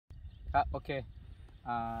Okay.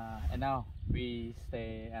 And now we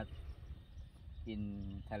stay at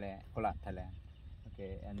in Thailand, Korat, Thailand.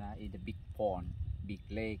 Okay, and in the big pond, big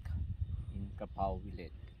lake in Kapau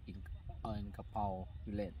village, in Kapau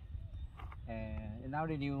village. And now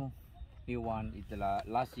the new one is the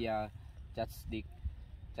last year just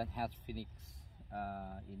has finished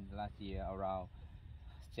in last year around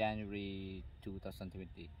January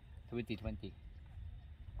 2020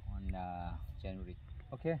 on January.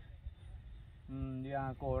 Okay. We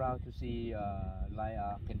are go around to see like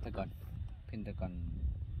Pentagon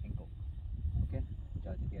Bangkok. Okay,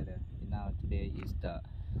 join together. And now today is the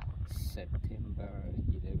September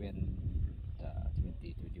 11,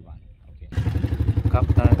 2021. Okay.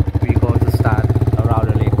 We go to start around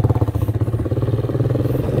the lake.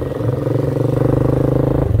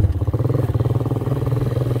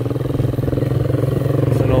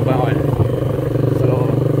 Slow by slow.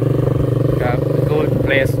 Good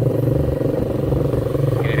place.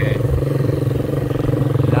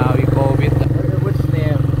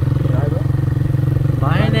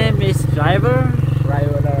 Driver?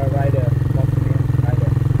 Rider.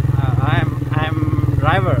 I'm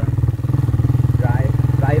driver.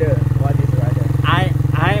 Rider. What is rider?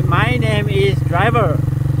 My name is driver.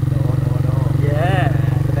 No. Yeah.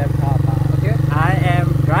 Okay. I am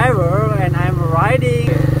driver and I'm riding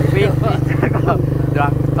with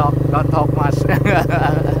don't talk much.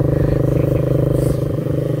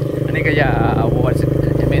 อันนี้ก็อย่า was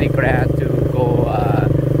many glad to go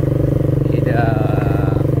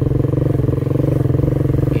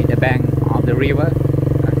in the bank of the river.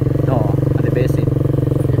 No, on the basin.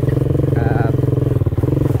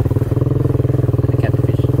 The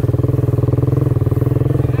catfish.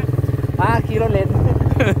 กิโลเลน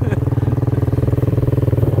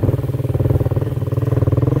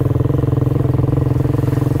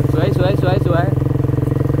สวย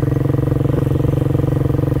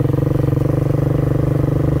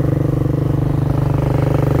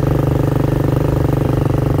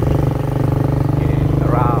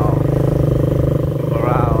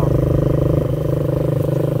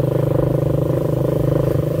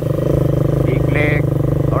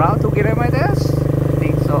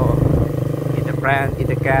in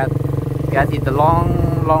the get in the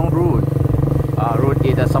long route. Route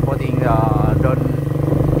is supporting don't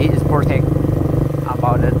it is protect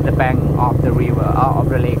about the bank of the river of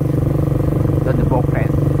the lake.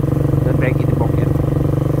 Don't break in the broken.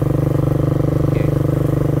 Okay.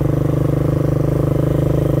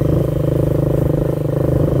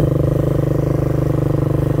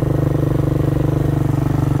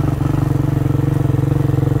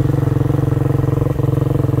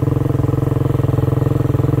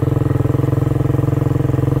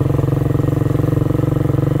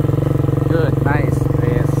 Nice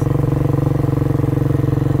place.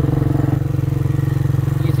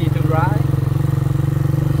 Easy to ride.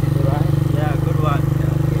 Yeah, good one.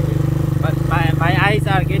 But my eyes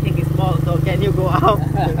are getting small, so can you go out?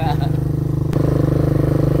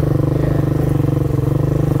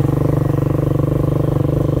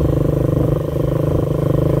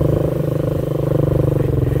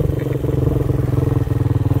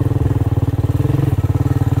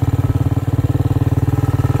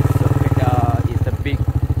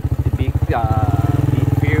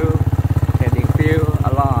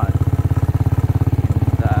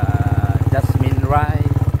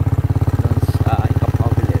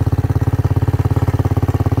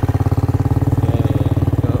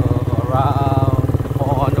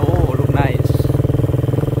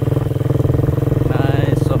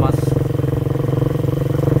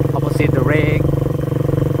 The rig.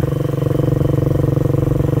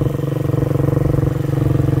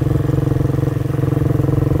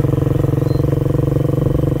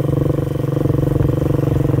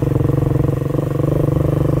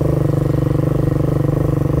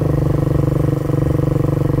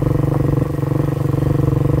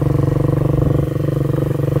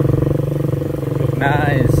 Look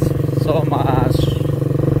nice, so much.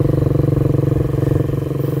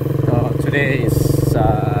 Today is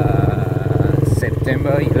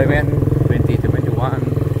September 11, 2021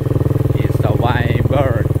 is the white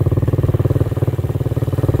bird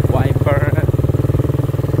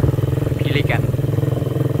pelican.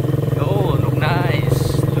 Oh, look nice,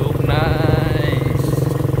 so much.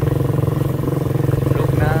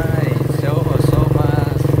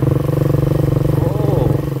 Oh,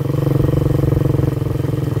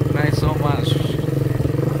 nice so much.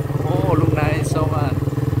 Oh, look nice so much.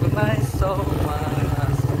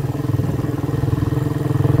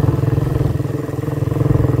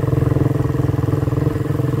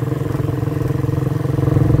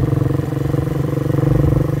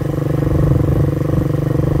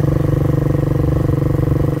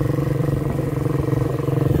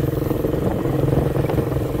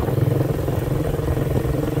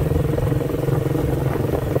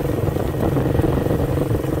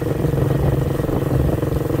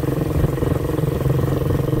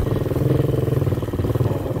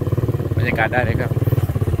 าศได้เลยครับ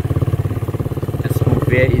A smooth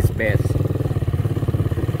way is best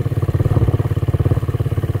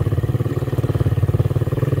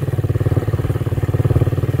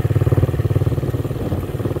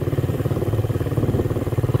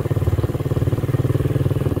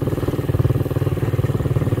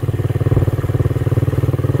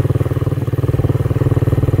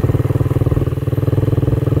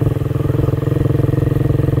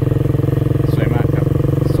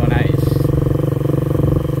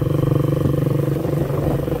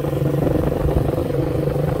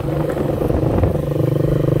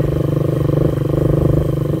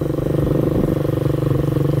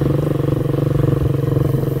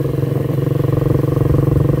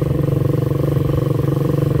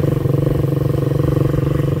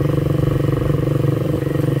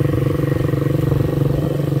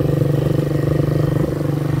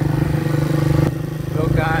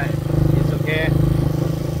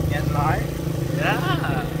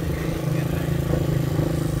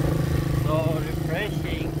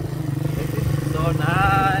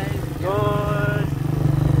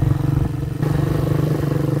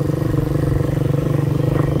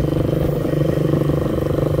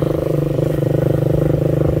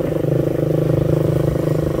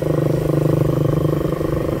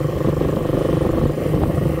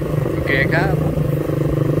ครับ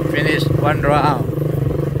finish one round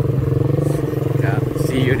ครับ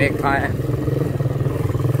see you next time